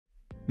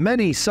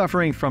Many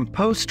suffering from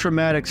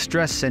post-traumatic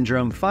stress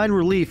syndrome find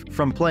relief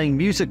from playing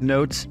music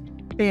notes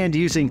and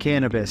using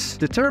cannabis.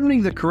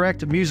 Determining the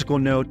correct musical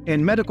note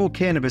and medical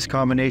cannabis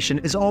combination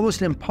is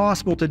almost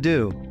impossible to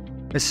do,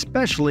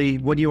 especially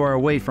when you are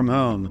away from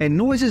home. And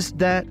noises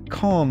that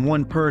calm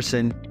one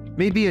person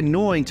may be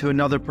annoying to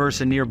another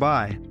person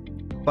nearby.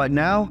 But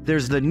now,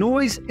 there's the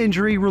Noise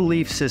Injury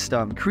Relief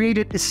System,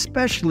 created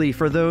especially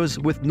for those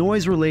with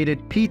noise-related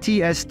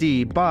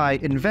PTSD by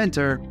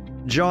inventor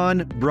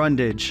John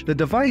Brundage. The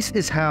device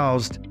is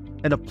housed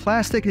in a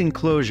plastic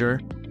enclosure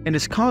and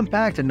is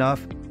compact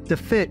enough to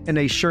fit in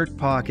a shirt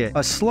pocket.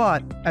 A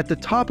slot at the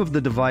top of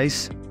the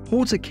device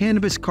holds a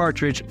cannabis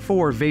cartridge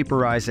for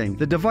vaporizing.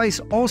 The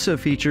device also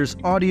features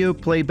audio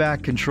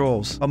playback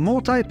controls. A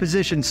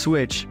multi-position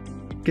switch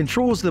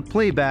controls the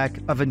playback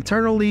of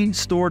internally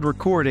stored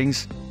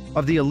recordings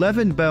of the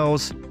 11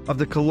 bells of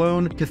the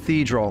Cologne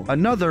Cathedral.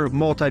 Another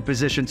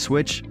multi-position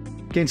switch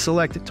can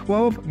select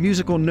 12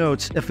 musical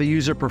notes if a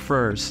user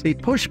prefers. A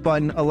push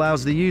button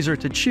allows the user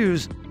to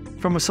choose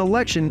from a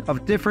selection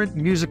of different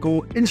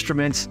musical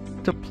instruments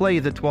to play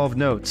the 12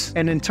 notes.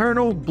 An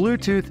internal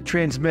Bluetooth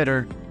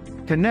transmitter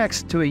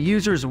connects to a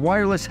user's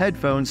wireless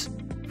headphones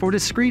for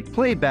discrete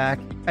playback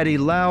at a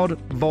loud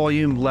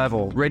volume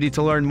level. Ready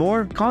to learn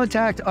more?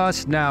 Contact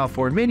us now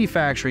for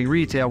manufacturing,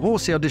 retail,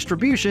 wholesale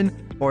distribution,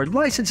 or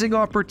licensing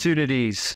opportunities.